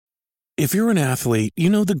If you're an athlete, you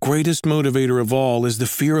know the greatest motivator of all is the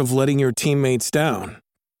fear of letting your teammates down.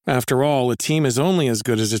 After all, a team is only as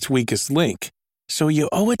good as its weakest link. So you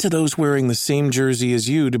owe it to those wearing the same jersey as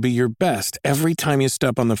you to be your best every time you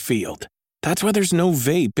step on the field. That's why there's no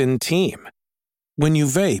vape in team. When you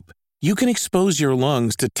vape, you can expose your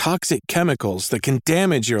lungs to toxic chemicals that can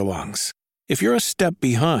damage your lungs. If you're a step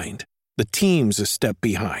behind, the team's a step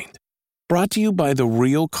behind. Brought to you by The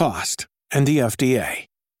Real Cost and the FDA.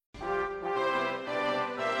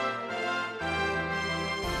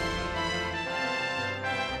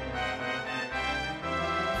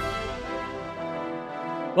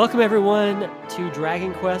 Welcome, everyone, to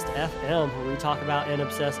Dragon Quest FM, where we talk about and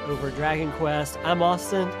obsess over Dragon Quest. I'm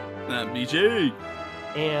Austin. I'm BJ.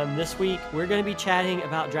 And this week, we're going to be chatting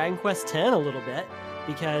about Dragon Quest X a little bit,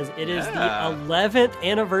 because it is the 11th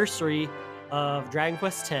anniversary of Dragon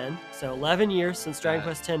Quest X. So 11 years since Dragon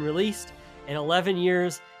Quest X released, and 11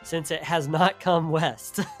 years since it has not come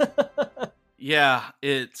west. Yeah,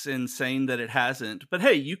 it's insane that it hasn't. But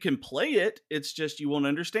hey, you can play it. It's just you won't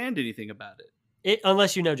understand anything about it.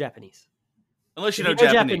 Unless you know Japanese. Unless you know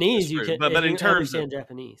Japanese, you can. But in terms of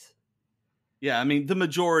Japanese, yeah, I mean the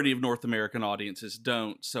majority of North American audiences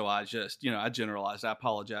don't. So I just, I generalized. I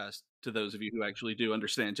apologize to those of you who actually do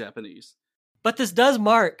understand Japanese. But this does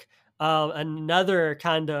mark another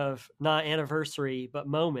kind of not anniversary but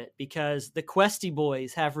moment, because the Questy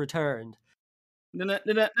boys have returned.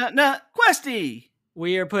 Questy.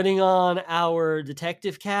 We are putting on our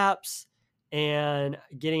detective caps and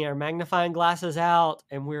getting our magnifying glasses out,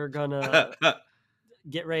 and we're gonna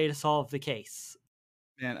get ready to solve the case.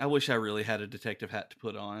 Man, I wish I really had a detective hat to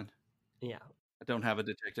put on. Yeah. I don't have a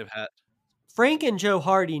detective hat. Frank and Joe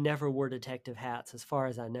Hardy never wore detective hats, as far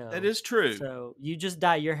as I know. That is true. So you just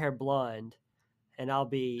dye your hair blonde, and I'll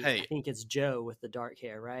be, hey. I think it's Joe with the dark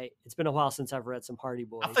hair, right? It's been a while since I've read some Hardy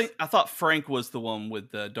Boys. I thought Frank was the one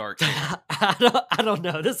with the dark hair. I don't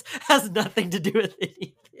know. This has nothing to do with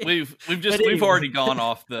anything. We've already gone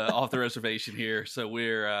off the reservation here, so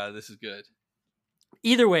we're this is good.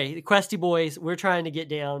 Either way, the Questy boys, we're trying to get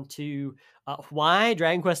down to why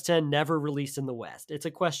Dragon Quest X never released in the West. It's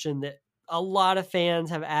a question that a lot of fans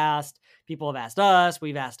have asked. People have asked us.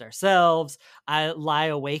 We've asked ourselves. I lie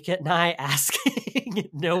awake at night asking.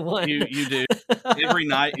 No one. You do. Every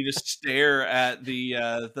night you just stare at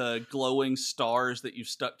the glowing stars that you've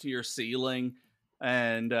stuck to your ceiling,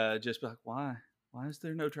 and just be like, why? Why is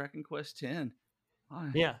there no Dragon Quest X?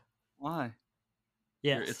 Why? Yeah. Why?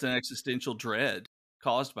 Yes. It's an existential dread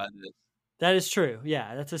caused by this. That is true.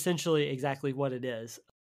 Yeah, that's essentially exactly what it is.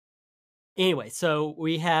 Anyway, so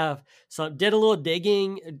we did a little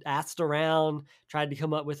digging, asked around, tried to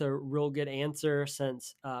come up with a real good answer,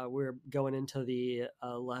 since we're going into the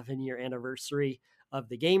 11-year anniversary of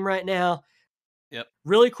the game right now. Yep.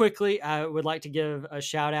 Really quickly, I would like to give a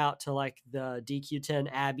shout out to the DQ10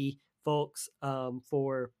 Abbey folks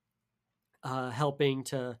for helping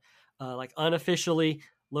to unofficially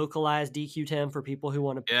localize DQ10 for people who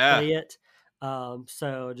want to play it.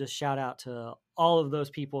 So just shout out to all of those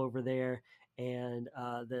people over there, and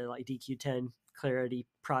the DQ10 Clarity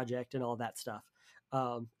Project and all that stuff.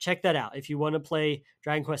 Check that out. If you want to play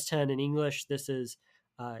Dragon Quest X in English, this is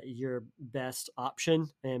your best option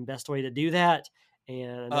and best way to do that.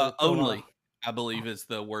 And only, I believe, is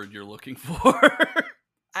the word you're looking for.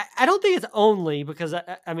 I don't think it's only, because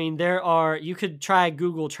I mean, you could try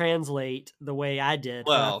Google Translate the way I did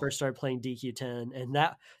when I first started playing DQ10, and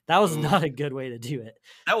that was not a good way to do it.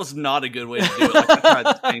 That was not a good way to do it. I tried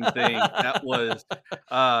the same thing. That was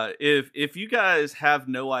if you guys have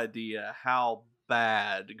no idea how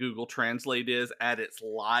bad Google Translate is at its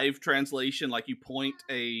live translation, like you point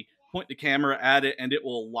the camera at it and it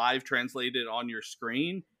will live translate it on your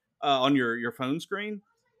screen, on your phone screen.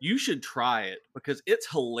 You should try it, because it's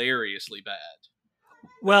hilariously bad.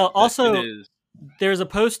 Well, also, there's a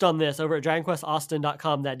post on this over at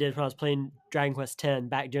DragonQuestAustin.com that I did when I was playing Dragon Quest X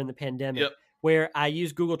back during the pandemic, where I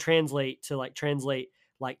used Google Translate to translate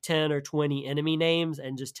 10 or 20 enemy names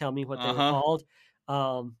and just tell me what they were called.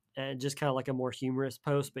 And just kind of a more humorous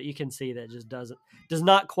post, but you can see that it just does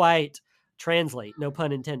not quite translate, no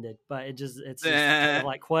pun intended, but it's just kind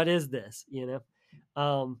of what is this,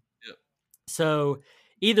 So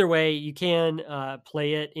either way, you can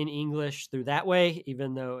play it in English through that way,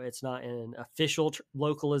 even though it's not an official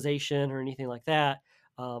localization or anything like that.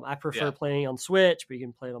 I prefer playing on Switch, but you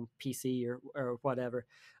can play it on PC or whatever.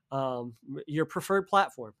 Your preferred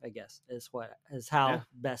platform, I guess, is how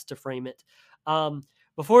best to frame it.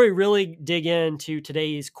 Before we really dig into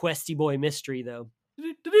today's Questy Boy mystery, though,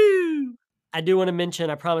 I do want to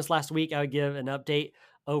mention, I promised last week I would give an update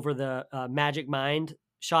over the Magic Mind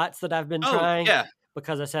shots that I've been Oh, trying. yeah.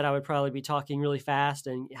 Because I said I would probably be talking really fast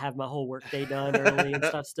and have my whole workday done early and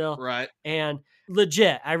stuff still. Right. And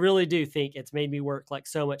legit, I really do think it's made me work like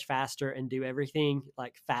so much faster and do everything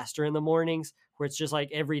like faster in the mornings, where it's just like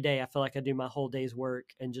every day I feel like I do my whole day's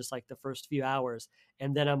work in just like the first few hours.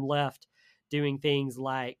 And then I'm left doing things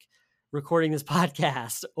like recording this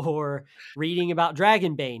podcast or reading about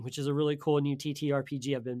Dragonbane, which is a really cool new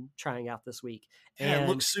TTRPG I've been trying out this week. Yeah, And it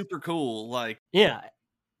looks super cool. Like, yeah.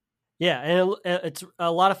 Yeah, and it's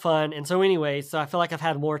a lot of fun. And so anyway, so I feel like I've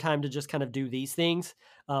had more time to just kind of do these things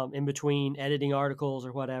in between editing articles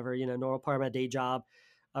or whatever, normal part of my day job,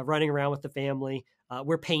 running around with the family.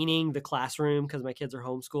 We're painting the classroom because my kids are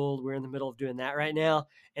homeschooled. We're in the middle of doing that right now.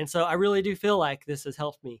 And so I really do feel like this has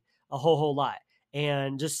helped me a whole lot.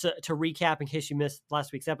 And just to recap, in case you missed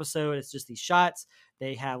last week's episode, it's just these shots.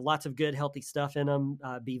 They have lots of good, healthy stuff in them,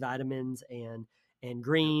 B vitamins and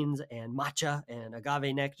greens and matcha and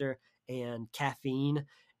agave nectar and caffeine.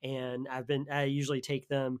 And I usually take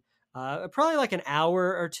them probably like an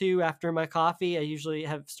hour or two after my coffee. I usually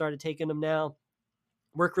have started taking them now.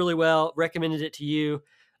 Work really well. Recommended it to you.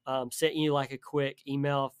 Sent you like a quick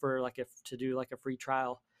email for to do like a free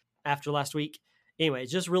trial after last week. Anyway,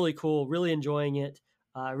 it's just really cool. Really enjoying it.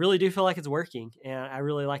 I really do feel like it's working, and I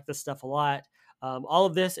really like this stuff a lot. All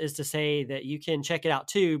of this is to say that you can check it out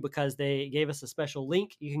too, because they gave us a special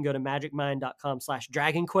link. You can go to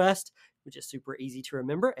magicmind.com/dragonquest, which is super easy to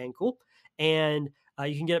remember and cool. And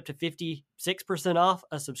you can get up to 56% off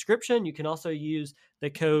a subscription. You can also use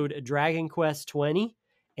the code DragonQuest20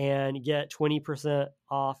 and get 20%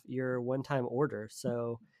 off your one-time order.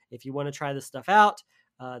 So if you want to try this stuff out,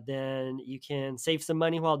 then you can save some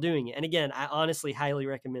money while doing it. And again, I honestly highly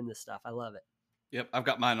recommend this stuff. I love it. Yep, I've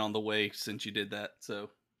got mine on the way since you did that. So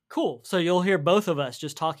cool. So you'll hear both of us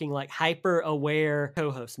just talking like hyper aware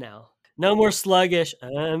co-hosts now. No more sluggish.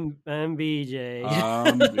 I'm BJ.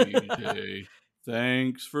 I'm BJ.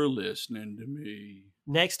 Thanks for listening to me.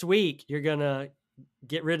 Next week, you're going to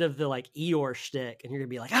get rid of the like Eeyore shtick and you're going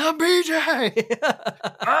to be like, I'm BJ.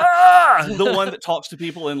 The one that talks to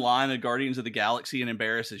people in line at Guardians of the Galaxy and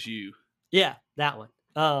embarrasses you. Yeah, that one.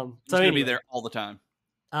 So going to be there all the time.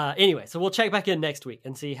 Anyway, so we'll check back in next week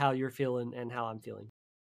and see how you're feeling and how I'm feeling.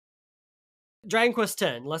 Dragon Quest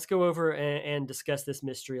X, let's go over and discuss this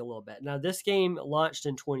mystery a little bit. Now, this game launched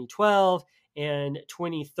in 2012 and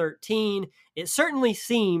 2013. It certainly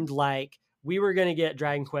seemed like we were going to get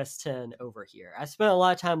Dragon Quest X over here. I spent a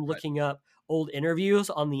lot of time looking up old interviews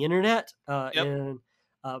on the internet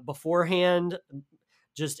beforehand,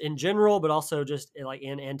 just in general, but also just like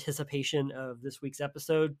in anticipation of this week's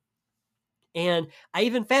episode. And I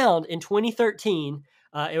even found in 2013,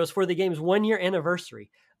 it was for the game's 1-year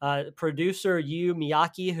anniversary. Producer Yu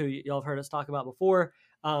Miyake, who y'all have heard us talk about before,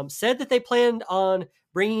 said that they planned on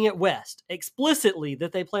bringing it west. Explicitly,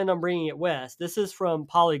 that they planned on bringing it west. This is from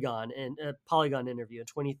Polygon, in a Polygon interview in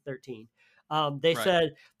 2013. They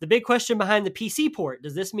said, the big question behind the PC port,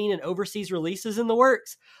 does this mean an overseas release is in the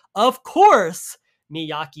works? Of course,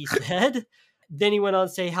 Miyake said. Then he went on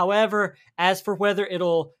to say, however, as for whether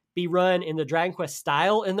it'll be run in the Dragon Quest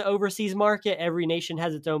style in the overseas market, every nation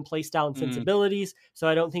has its own playstyle and sensibilities, so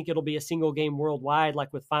I don't think it'll be a single game worldwide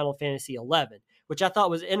like with Final Fantasy XI, which I thought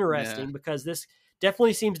was interesting because this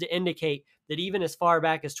definitely seems to indicate that even as far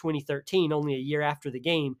back as 2013, only a year after the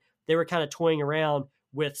game, they were kind of toying around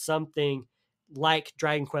with something like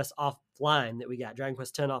Dragon Quest Offline that we got, Dragon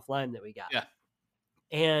Quest X Offline that we got. Yeah.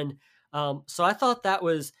 And so I thought that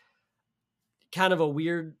was kind of a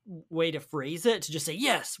weird way to phrase it, to just say,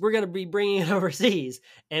 yes, we're going to be bringing it overseas.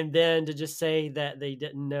 And then to just say that they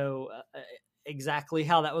didn't know exactly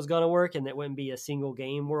how that was going to work and that wouldn't be a single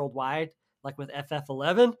game worldwide, like with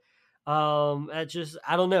FF11. I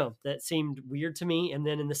don't know. That seemed weird to me. And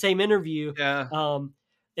then in the same interview,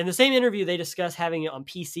 they discussed having it on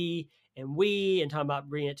PC and Wii and talking about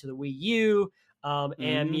bringing it to the Wii U.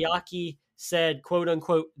 And Miyake said, quote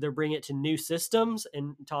unquote, they're bringing it to new systems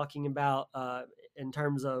and talking about in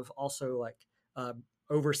terms of also like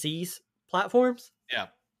overseas platforms. Yeah.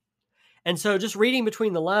 And so just reading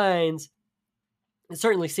between the lines, it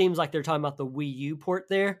certainly seems like they're talking about the Wii U port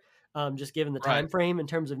there, just given the time frame in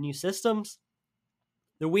terms of new systems.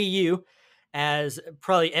 The Wii U, as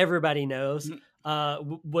probably everybody knows,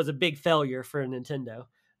 was a big failure for Nintendo.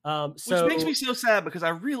 Which makes me so sad because I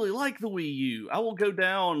really like the Wii U. I will go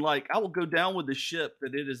down with the ship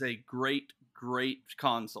that it is a great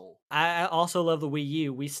console. I also love the Wii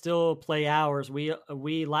U. We still play hours. We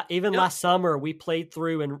last summer we played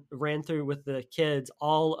through and ran through with the kids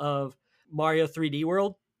all of Mario 3D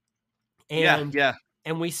World. And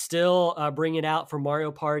and we still bring it out for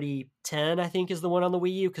Mario Party 10, I think is the one on the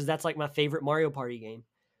Wii U, because that's like my favorite Mario Party game.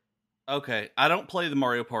 Okay, I don't play the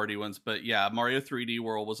Mario Party ones, but yeah, Mario 3D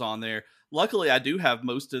World was on there. Luckily, I do have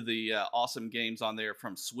most of the awesome games on there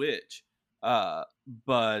from Switch,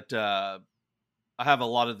 but I have a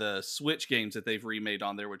lot of the Switch games that they've remade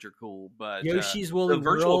on there, which are cool. But Yoshi's Woolly the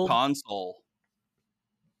Virtual World. Console,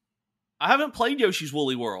 I haven't played Yoshi's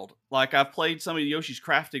Woolly World. Like, I've played some of Yoshi's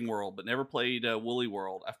Crafting World, but never played Woolly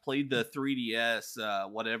World. I've played the 3DS,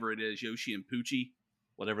 whatever it is, Yoshi and Poochie,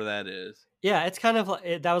 whatever that is. Yeah, it's kind of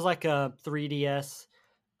like, that was like a 3DS.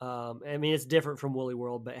 I mean, it's different from Woolly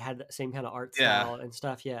World, but it had that same kind of art style and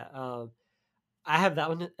stuff. Yeah. I have that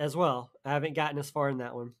one as well. I haven't gotten as far in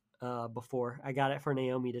that one before. I got it for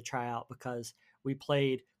Naomi to try out because we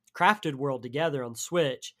played Crafted World together on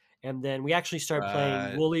Switch, and then we actually started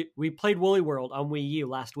playing Woolly. We played Woolly World on Wii U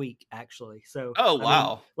last week, actually. So, oh wow, I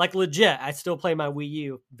mean, like legit, I still play my Wii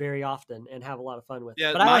U very often and have a lot of fun with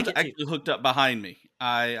it. But mine's I like it actually too. hooked up behind me.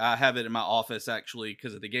 I have it in my office actually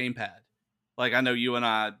because of the gamepad. Like, I know you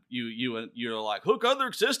and you're like, hook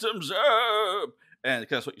other systems up, and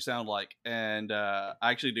that's what you sound like. And I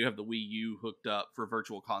actually do have the Wii U hooked up for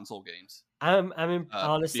Virtual Console games. I'm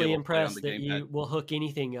honestly impressed that you will hook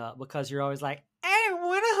anything up, because you're always like, I don't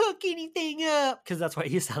want to hook anything up, because that's what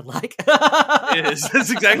you sound like. It is.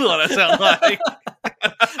 That's exactly what I sound like.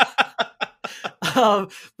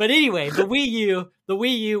 But anyway, the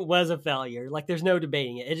Wii U was a failure. Like, there's no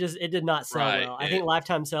debating it. It did not sell well. I think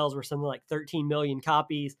lifetime sales were something like 13 million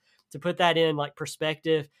copies. To put that in like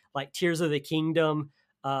perspective, like Tears of the Kingdom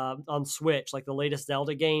on Switch, like the latest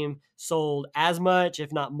Zelda game, sold as much,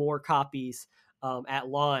 if not more, copies at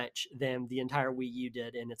launch than the entire Wii U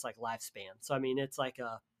did in its like lifespan. So I mean, it's like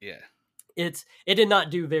it did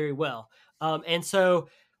not do very well. And so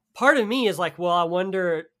part of me is like, well, I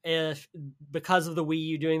wonder if because of the Wii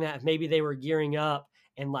U doing that, if maybe they were gearing up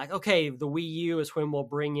and like, okay, the Wii U is when we'll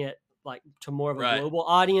bring it like to more of a global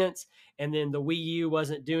audience. And then the Wii U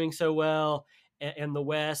wasn't doing so well in the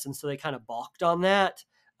West. And so they kind of balked on that.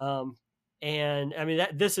 And I mean,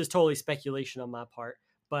 this is totally speculation on my part,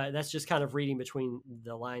 but that's just kind of reading between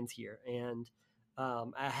the lines here. And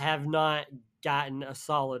I have not gotten a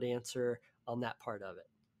solid answer on that part of it.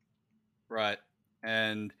 Right.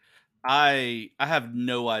 And I have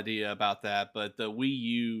no idea about that, but the Wii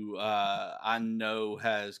U, I know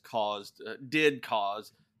did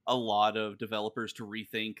cause a lot of developers to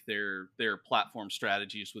rethink their platform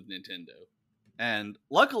strategies with Nintendo. And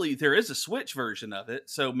luckily, there is a Switch version of it,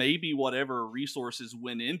 so maybe whatever resources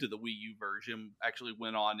went into the Wii U version actually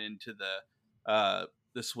went on into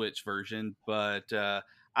the Switch version. But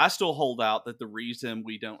I still hold out that the reason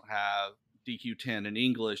we don't have DQ10 in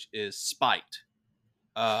English is spite.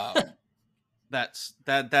 That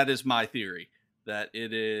is my theory, that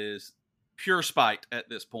it is pure spite at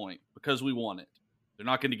this point because we want it. They're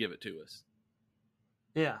not going to give it to us.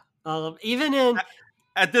 Yeah. Even in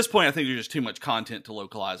at this point, I think there's just too much content to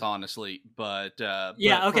localize, honestly. But for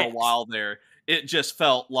a while there, it just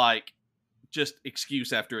felt like just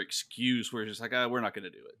excuse after excuse. Where it's just like, we're not going to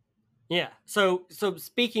do it. Yeah. So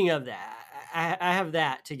speaking of that, I have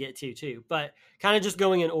that to get to too. But kind of just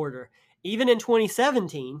going in order. Even in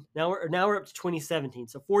 2017, now we're up to 2017.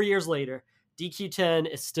 So 4 years later,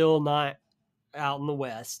 DQ10 is still not out in the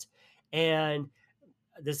West, and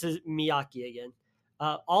this is Miyake again.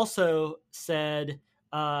 Also said,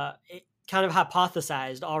 it kind of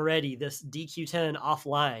hypothesized already this DQ10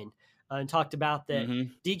 offline, and talked about that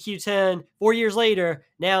DQ10 4 years later,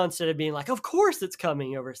 now instead of being like, of course it's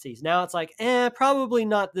coming overseas, now it's like, probably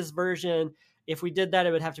not this version. If we did that,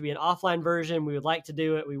 it would have to be an offline version. We would like to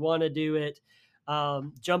do it. We want to do it.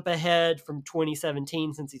 Jump ahead from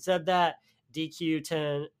 2017 since he said that.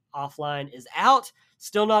 DQ10 offline is out.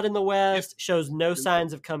 Still not in the West. Shows no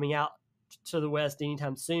signs of coming out to the West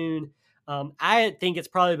anytime soon. I think it's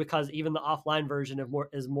probably because even the offline version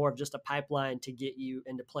is more of just a pipeline to get you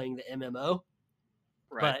into playing the MMO.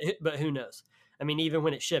 Right. But who knows? I mean, even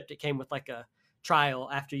when it shipped, it came with like a trial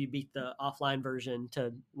after you beat the offline version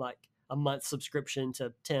to like a month subscription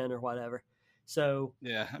to 10 or whatever. So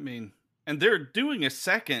yeah, I mean, and they're doing a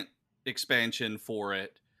second expansion for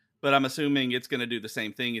it, but I'm assuming it's going to do the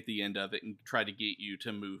same thing at the end of it and try to get you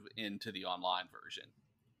to move into the online version.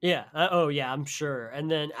 Yeah. I'm sure.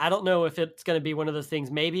 And then I don't know if it's going to be one of those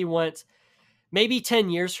things. Maybe 10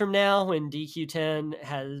 years from now, when DQ10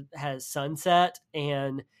 has sunset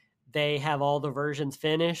and they have all the versions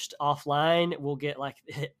finished offline, we'll get like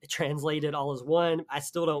translated all as one. I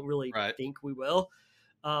still don't really think we will.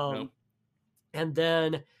 Nope. And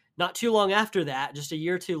then not too long after that, just a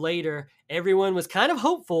year or two later, everyone was kind of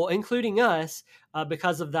hopeful, including us,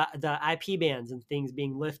 because of the IP bans and things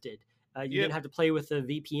being lifted. You Yep. didn't have to play with the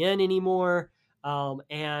VPN anymore.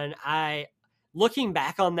 And looking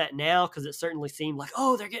back on that now, because it certainly seemed like,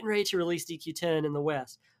 oh, they're getting ready to release DQ10 in the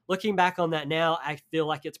West. Looking back on that now, I feel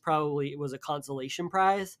like it was a consolation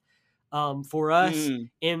prize for us,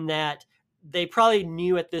 in that they probably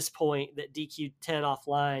knew at this point that DQ10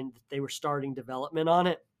 offline, that they were starting development on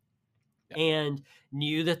it, and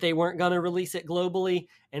knew that they weren't going to release it globally.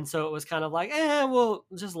 And so it was kind of like, we'll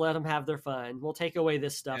just let them have their fun. We'll take away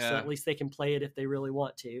this stuff so at least they can play it if they really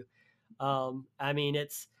want to. I mean,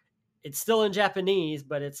 it's still in Japanese,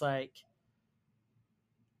 but it's like,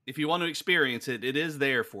 if you want to experience it, it is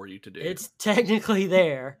there for you to do. It's technically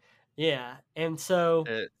there. Yeah. And so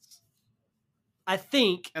I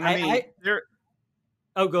think, and I mean,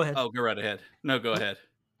 oh, go ahead. Oh, go right ahead. No, go ahead.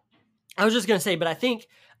 I was just going to say, but I think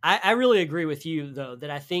I really agree with you, though, that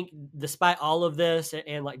I think despite all of this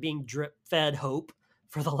and like being drip fed hope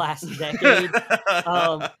for the last decade,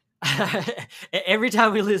 every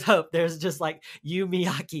time we lose hope, there's just like Yu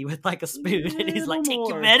Miyake with like a spoon, and he's like, take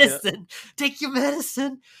your medicine, take your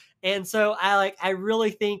medicine. And so I really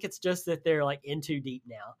think it's just that they're like in too deep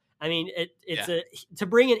now. I mean, to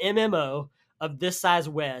bring an MMO of this size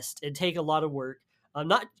West, it'd take a lot of work.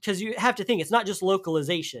 Not because you have to think it's not just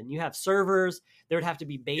localization. You have servers. There would have to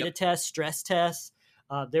be beta tests, stress tests.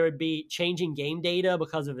 There would be changing game data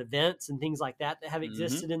because of events and things like that have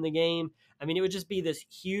existed in the game. I mean, it would just be this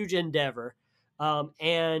huge endeavor,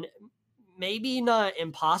 and maybe not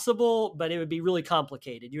impossible, but it would be really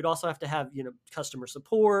complicated. You'd also have to have, customer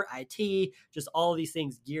support, IT, just all of these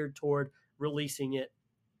things geared toward releasing it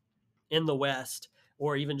in the West,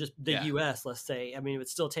 or even just the US, let's say. I mean, it would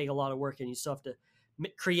still take a lot of work, and you still have to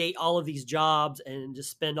create all of these jobs and just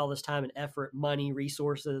spend all this time and effort, money,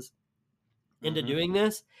 resources into doing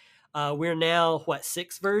this. We're now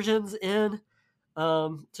 6 versions in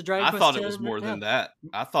to Dragon Quest. I thought it was more than that.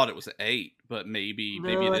 I thought it was 8, but maybe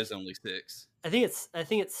it is only 6. I think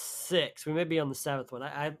it's 6. We may be on the 7th one.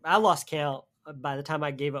 I lost count by the time I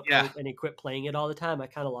gave up hope and quit playing it all the time. I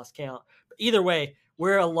kind of lost count. But either way,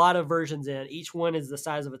 we're a lot of versions in. Each one is the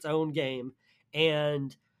size of its own game,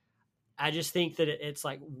 and I just think that it's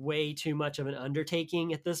like way too much of an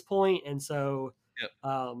undertaking at this point. And so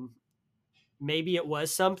maybe it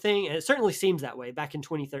was something, and it certainly seems that way back in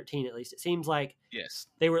 2013, at least. It seems like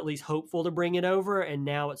they were at least hopeful to bring it over, and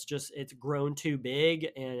now it's grown too big,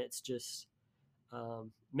 and it's just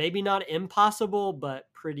maybe not impossible, but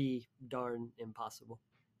pretty darn impossible.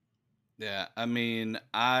 Yeah, I mean,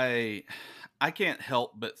 I can't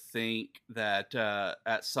help but think that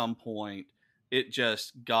at some point it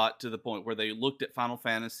just got to the point where they looked at Final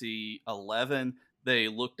Fantasy 11, they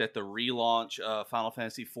looked at the relaunch of Final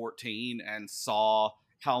Fantasy 14 and saw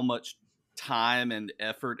how much time and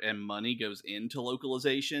effort and money goes into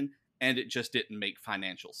localization, and it just didn't make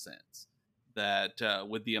financial sense. That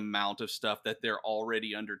with the amount of stuff that they're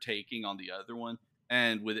already undertaking on the other one,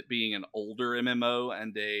 and with it being an older MMO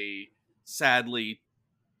and a sadly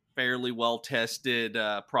fairly well tested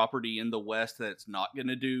property in the West that's not going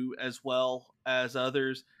to do as well as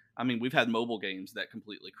others. I mean, we've had mobile games that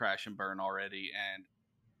completely crash and burn already,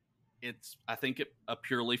 and I think a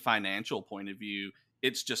purely financial point of view,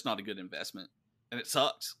 it's just not a good investment, and it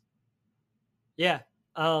sucks. Yeah.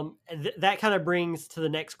 That kind of brings to the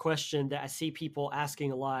next question that I see people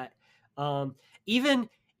asking a lot.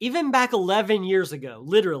 Even back 11 years ago,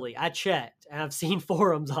 literally, I checked, and I've seen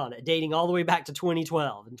forums on it dating all the way back to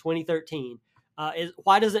 2012 and 2013.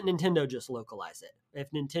 Why doesn't Nintendo just localize it? If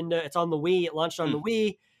it's on the Wii, it launched on the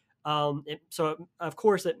Wii. Of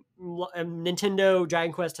course, Nintendo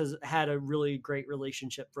Dragon Quest has had a really great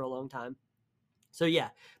relationship for a long time. So yeah,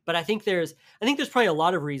 but I think there's probably a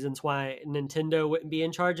lot of reasons why Nintendo wouldn't be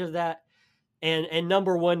in charge of that. And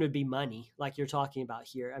number one would be money, like you're talking about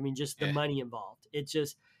here. I mean, just the money involved.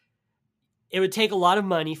 It would take a lot of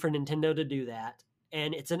money for Nintendo to do that.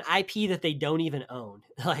 And it's an IP that they don't even own.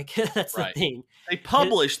 Like, that's the thing. They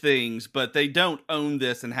publish things, but they don't own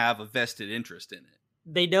this and have a vested interest in it.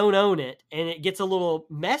 They don't own it. And it gets a little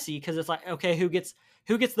messy because it's like, okay, who gets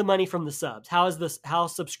the money from the subs? How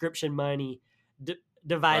subscription money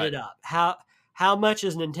divided up? How much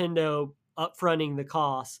is Nintendo upfronting the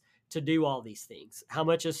costs to do all these things? How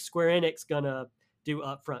much is Square Enix going to do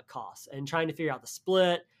upfront costs? And trying to figure out the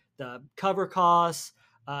split, the cover costs,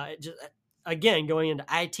 again, going into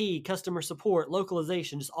IT, customer support,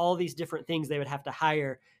 localization, just all these different things they would have to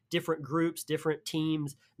hire different groups, different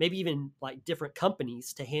teams, maybe even like different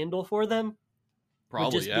companies to handle for them.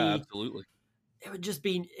 Probably, absolutely.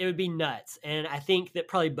 it would be nuts. And I think that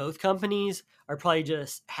probably both companies are probably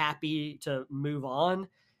just happy to move on.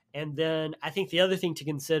 And then I think the other thing to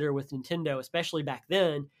consider with Nintendo, especially back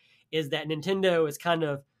then, is that Nintendo is kind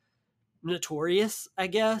of notorious, I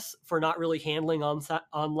guess, for not really handling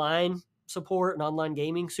online support and online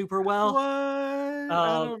gaming super well. What?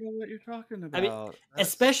 I don't know what you're talking I mean, about.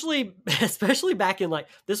 especially back in like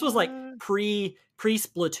this was like What? pre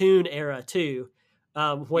Splatoon era too,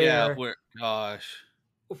 Yeah, where gosh.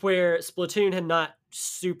 Splatoon had not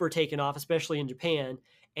super taken off, especially in Japan.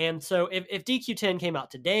 And so if DQ10 came out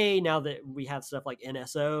today, now that we have stuff like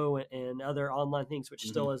NSO and other online things, which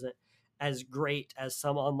still isn't as great as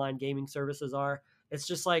some online gaming services are, it's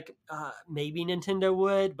just like maybe Nintendo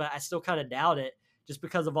would, but I still kind of doubt it, just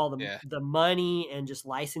because of all the money and just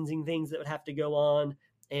licensing things that would have to go on.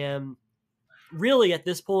 And really at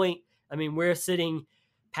this point, I mean, we're sitting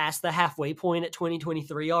past the halfway point at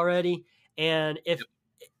 2023 already. And if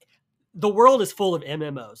the world is full of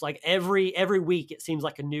MMOs, like every week, it seems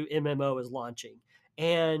like a new MMO is launching.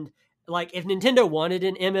 And like if Nintendo wanted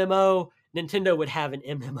an MMO, Nintendo would have an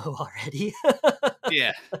MMO already.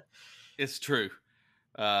 Yeah, it's true.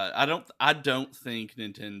 I don't think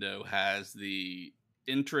Nintendo has the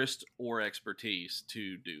interest or expertise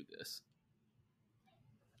to do this.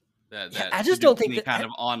 I just don't think any that kind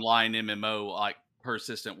of online MMO like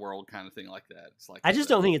persistent world kind of thing like that. It's like I just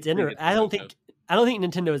don't think it's I don't think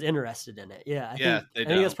Nintendo is interested in it. Yeah, I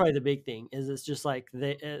think that's probably the big thing. Is it's just like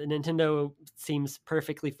Nintendo seems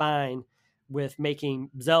perfectly fine with making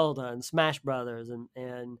Zelda and Smash Brothers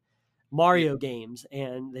and Mario games,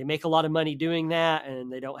 and they make a lot of money doing that,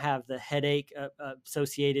 and they don't have the headache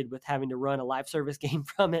associated with having to run a live service game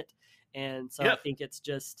from it. And so I think it's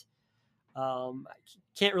just I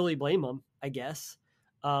can't really blame them, I guess.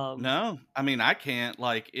 No, I mean, I can't.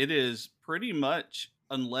 Like, it is pretty much,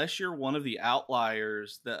 unless you're one of the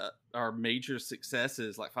outliers that are major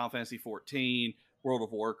successes like Final Fantasy 14, World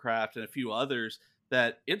of Warcraft, and a few others,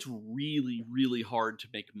 that it's really, really hard to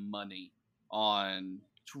make money on.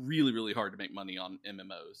 It's really, really hard to make money on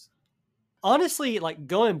MMOs. Honestly, like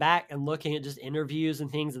going back and looking at just interviews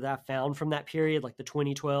and things that I found from that period, like the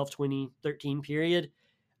 2012, 2013 period,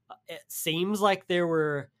 it seems like there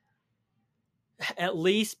were at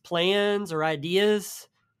least plans or ideas,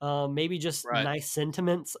 maybe just nice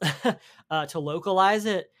sentiments to localize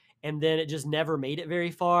it. And then it just never made it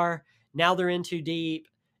very far. Now they're in too deep.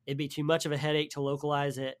 It'd be too much of a headache to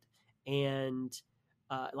localize it. And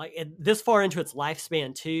this far into its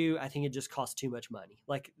lifespan too, I think it just costs too much money.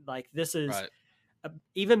 Like this is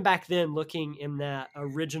even back then, looking in that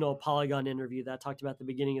original Polygon interview that I talked about at the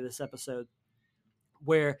beginning of this episode,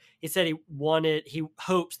 where he said he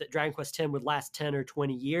hopes that Dragon Quest X would last 10 or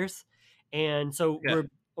 20 years. And so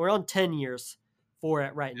we're on 10 years for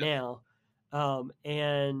it right now.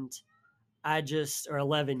 And or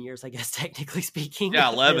 11 years, I guess, technically speaking.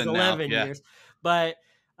 Yeah, 11 years. But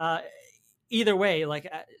either way, like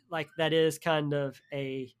that is kind of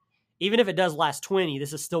even if it does last 20,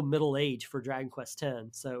 this is still middle age for Dragon Quest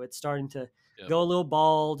X. So it's starting to go a little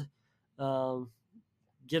bald,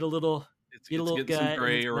 get a little... Get some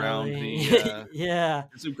gray around the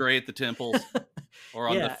some gray at the temples or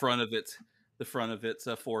on the front of its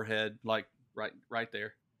forehead, like right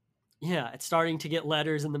there. Yeah, it's starting to get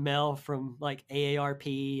letters in the mail from like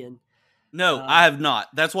AARP and no, I have not.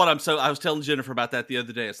 That's what I was telling Jennifer about that the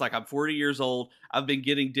other day. It's like I'm 40 years old. I've been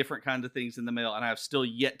getting different kinds of things in the mail, and I have still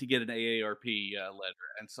yet to get an AARP letter.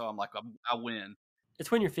 And so I'm like, I win. It's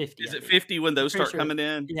when you're 50. Is it 50 when those start coming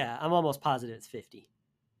in? Yeah, I'm almost positive it's 50.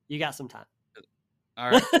 You got some time. All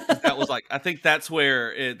right. That was like, I think that's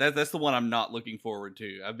where that's the one I'm not looking forward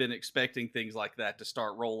to. I've been expecting things like that to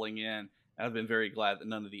start rolling in. And I've been very glad that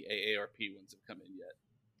none of the AARP ones have come in yet.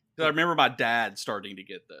 Because I remember my dad starting to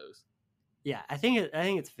get those. Yeah, I think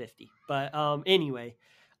it's 50. But anyway,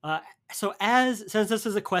 so since this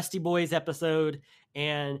is a Questy Boys episode,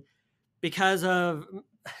 and because of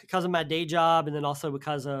my day job, and then also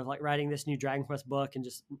because of like writing this new Dragon Quest book and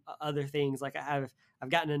just other things, like I've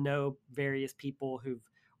gotten to know various people who've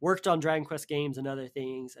worked on Dragon Quest games and other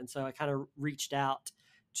things. And so I kind of reached out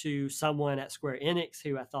to someone at Square Enix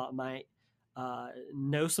who I thought might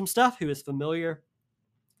know some stuff, who is familiar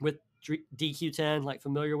with DQ10, like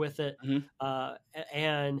familiar with it,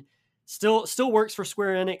 and still works for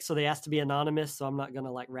Square Enix. So they asked to be anonymous. So I'm not going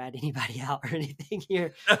to like rat anybody out or anything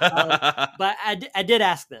here. But I did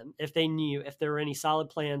ask them if they knew if there were any solid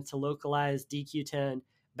plans to localize DQ10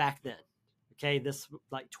 back then. Okay, this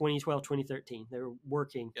like 2012, 2013. They were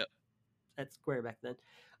working at Square back then.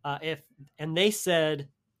 And they said,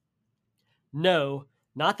 no,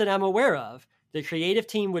 not that I'm aware of. The creative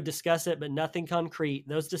team would discuss it, but nothing concrete.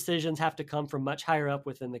 Those decisions have to come from much higher up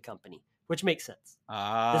within the company, which makes sense.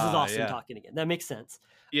 This is Austin Yeah. talking again. That makes sense.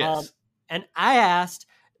 Yes. And I asked,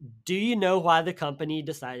 do you know why the company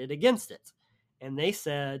decided against it? And they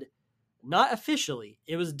said, not officially.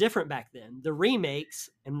 It was different back then. The remakes,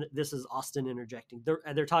 and this is Austin interjecting,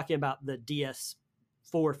 they're talking about the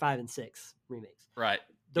DS4, 5, and 6 remakes. Right.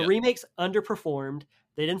 The remakes underperformed.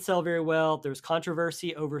 They didn't sell very well. There was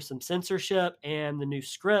controversy over some censorship and the new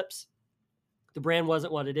scripts. The brand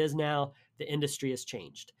wasn't what it is now. The industry has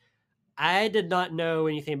changed. I did not know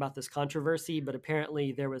anything about this controversy, but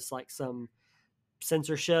apparently there was like some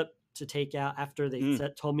censorship to take out after they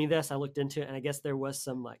told me this. I looked into it, and I guess there was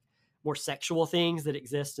some like more sexual things that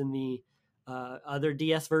exist in the other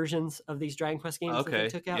DS versions of these Dragon Quest games that they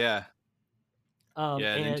took out. Yeah.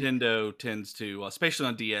 And Nintendo tends to, especially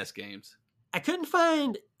on DS games. I couldn't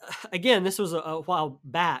find, again, this was a while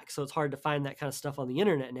back, so it's hard to find that kind of stuff on the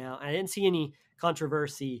internet now. I didn't see any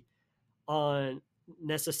controversy on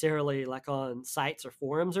necessarily like on sites or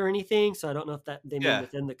forums or anything. So I don't know if that they mean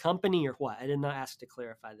within the company or what. I did not ask to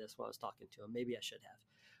clarify this when I was talking to him. Maybe I should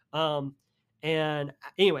have. And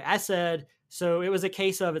anyway, I said, so it was a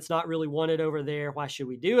case of it's not really wanted over there. Why should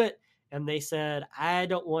we do it? And they said, I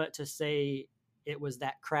don't want to say it was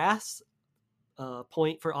that crass.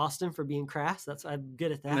 Point for Austin for being crass. I'm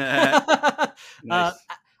good at that. Nice.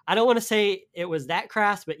 I don't want to say it was that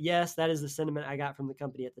crass, but yes, that is the sentiment I got from the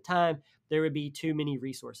company at the time. There would be too many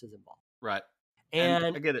resources involved. Right.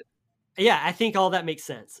 And I get it. Yeah, I think all that makes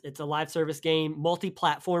sense. It's a live service game,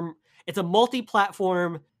 multi-platform. It's a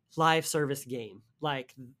multi-platform live service game.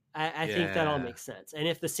 Like, I think that all makes sense. And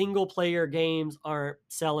if the single player games aren't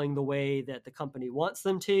selling the way that the company wants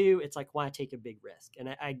them to, it's like, why take a big risk? And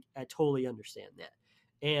I totally understand that.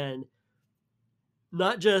 And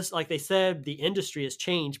not just like they said, the industry has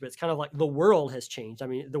changed, but it's kind of like the world has changed. I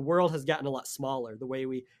mean, the world has gotten a lot smaller. The way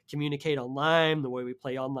we communicate online, the way we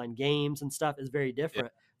play online games and stuff is very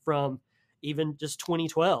different from even just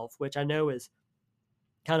 2012, which I know is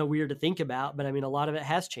kind of weird to think about, but I mean, a lot of it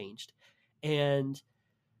has changed. And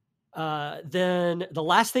then the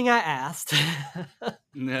last thing I asked,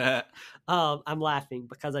 I'm laughing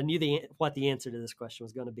because I knew what the answer to this question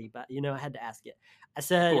was going to be, but I had to ask it. I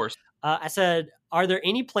said, are there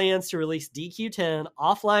any plans to release DQ10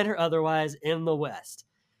 offline or otherwise in the West?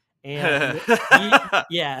 And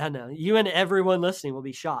I know you and everyone listening will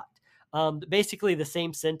be shocked. Basically the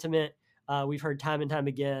same sentiment we've heard time and time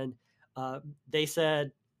again. They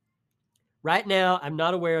said, right now, I'm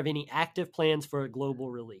not aware of any active plans for a global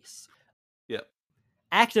release. Yep.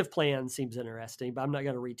 Active plans seems interesting, but I'm not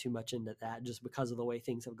going to read too much into that just because of the way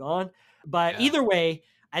things have gone. But either way,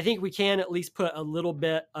 I think we can at least put a little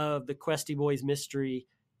bit of the Questy Boys mystery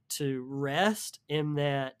to rest in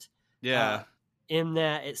that. In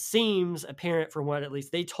that it seems apparent from what at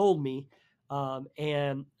least they told me.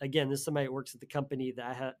 And again, this is somebody that works at the company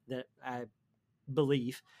that I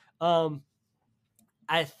believe.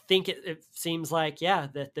 I think it seems like,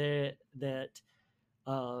 that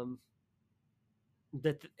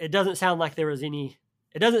it doesn't sound like there was any,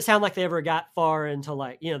 it doesn't sound like they ever got far into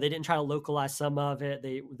like, they didn't try to localize some of it.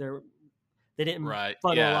 They didn't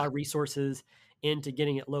funnel a lot of resources into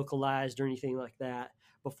getting it localized or anything like that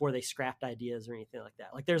before they scrapped ideas or anything like that.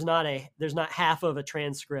 Like there's not half of a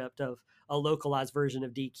transcript of a localized version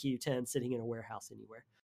of DQ10 sitting in a warehouse anywhere.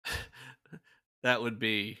 That would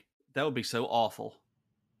be so awful.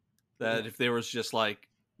 That if there was just like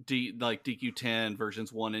DQ10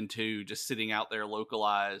 versions 1 and 2 just sitting out there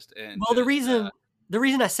localized. And the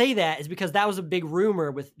reason I say that is because that was a big rumor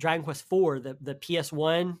with Dragon Quest 4, the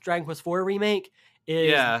PS1 Dragon Quest 4 remake.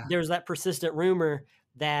 There's that persistent rumor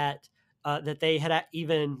that they had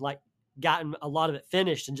even like gotten a lot of it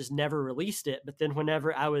finished and just never released it. But then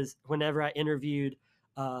whenever I interviewed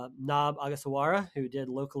Nob Agasawara, who did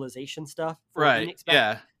localization stuff for Phoenix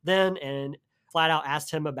back then, and flat out asked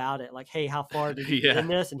him about it, like, hey, how far did you get in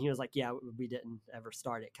this? And he was like, we didn't ever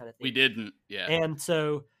start it, kind of thing. We didn't. And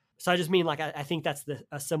so I just mean, like, I think that's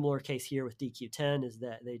a similar case here with DQ10, is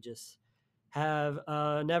that they just have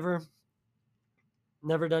never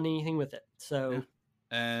done anything with it. So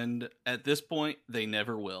and at this point they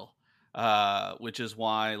never will, which is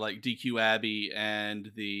why like DQ Abbey and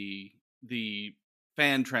the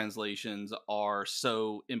fan translations are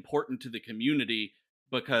so important to the community,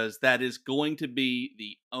 because that is going to be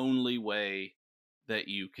the only way that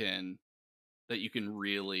you can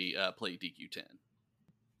really play DQ10.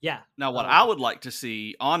 Yeah. Now, what I would like to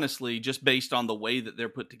see, honestly, just based on the way that they're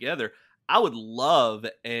put together, I would love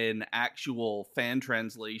an actual fan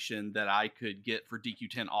translation that I could get for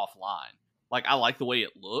DQ10 offline. Like, I like the way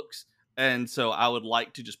it looks, And so I would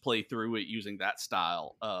like to just play through it using that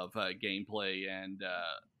style of gameplay and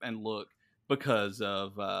look, because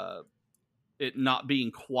of it not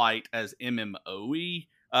being quite as MMO-y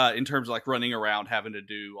in terms of like running around having to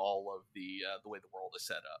do all of the way the world is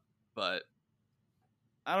set up. But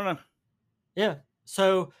I don't know. Yeah.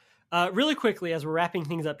 So really quickly, as we're wrapping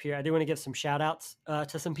things up here, I do want to give some shout outs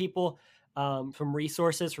to some people, some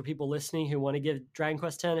resources for people listening who want to give Dragon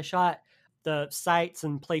Quest X a shot. The sites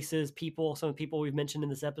and places, people, some of the people we've mentioned in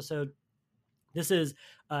this episode. This is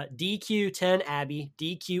DQ10 Abbey,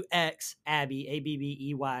 DQX Abbey,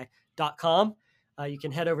 ABBEY.com. You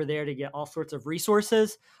can head over there to get all sorts of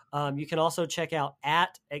resources. You can also check out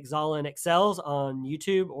at Exala and Excels on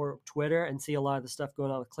YouTube or Twitter and see a lot of the stuff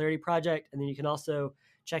going on with Clarity Project. And then you can also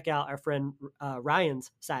check out our friend Ryan's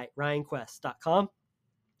site, ryanquest.com.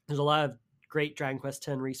 There's a lot of great Dragon Quest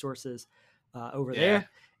X resources over there.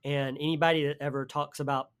 And anybody that ever talks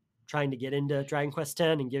about trying to get into Dragon Quest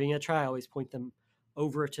X and giving it a try, I always point them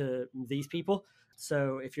over to these people.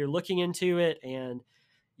 So if you're looking into it and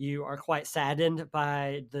you are quite saddened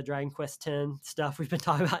by the Dragon Quest X stuff we've been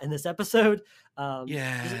talking about in this episode,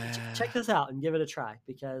 check this out and give it a try,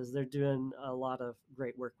 because they're doing a lot of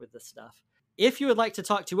great work with this stuff. If you would like to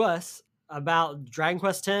talk to us about Dragon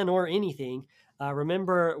Quest X or anything,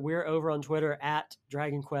 remember we're over on Twitter at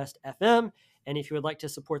Dragon Quest FM. And if you would like to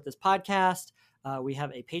support this podcast, we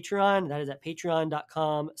have a Patreon. That is at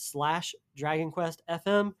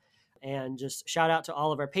patreon.com/DragonQuestFM. And just shout out to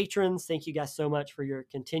all of our patrons. Thank you guys so much for your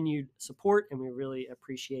continued support, and we really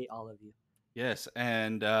appreciate all of you. Yes,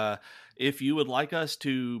 and if you would like us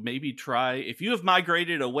to maybe try, if you have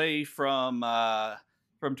migrated away from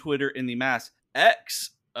Twitter in the mass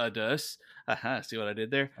Exodus, see what I did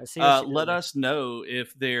there? I see what you let did there. us know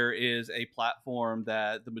if there is a platform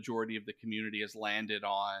that the majority of the community has landed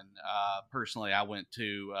on. Personally, I went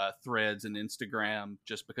to Threads and Instagram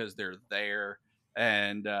just because they're there,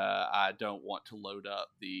 and I don't want to load up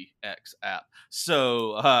the X app.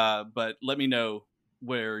 So, but let me know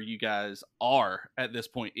where you guys are at this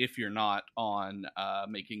point if you're not on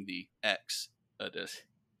making the X.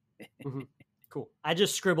 Mm-hmm. Cool. I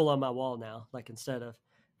just scribble on my wall now, like instead of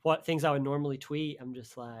what things I would normally tweet, I'm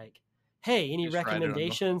just like, hey, any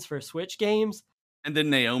recommendations for Switch games? And then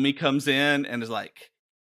Naomi comes in and is like,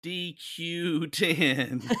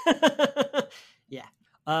 DQ10. Yeah.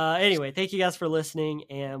 Anyway, thank you guys for listening,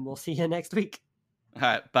 and we'll see you next week. All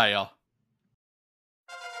right. Bye, y'all.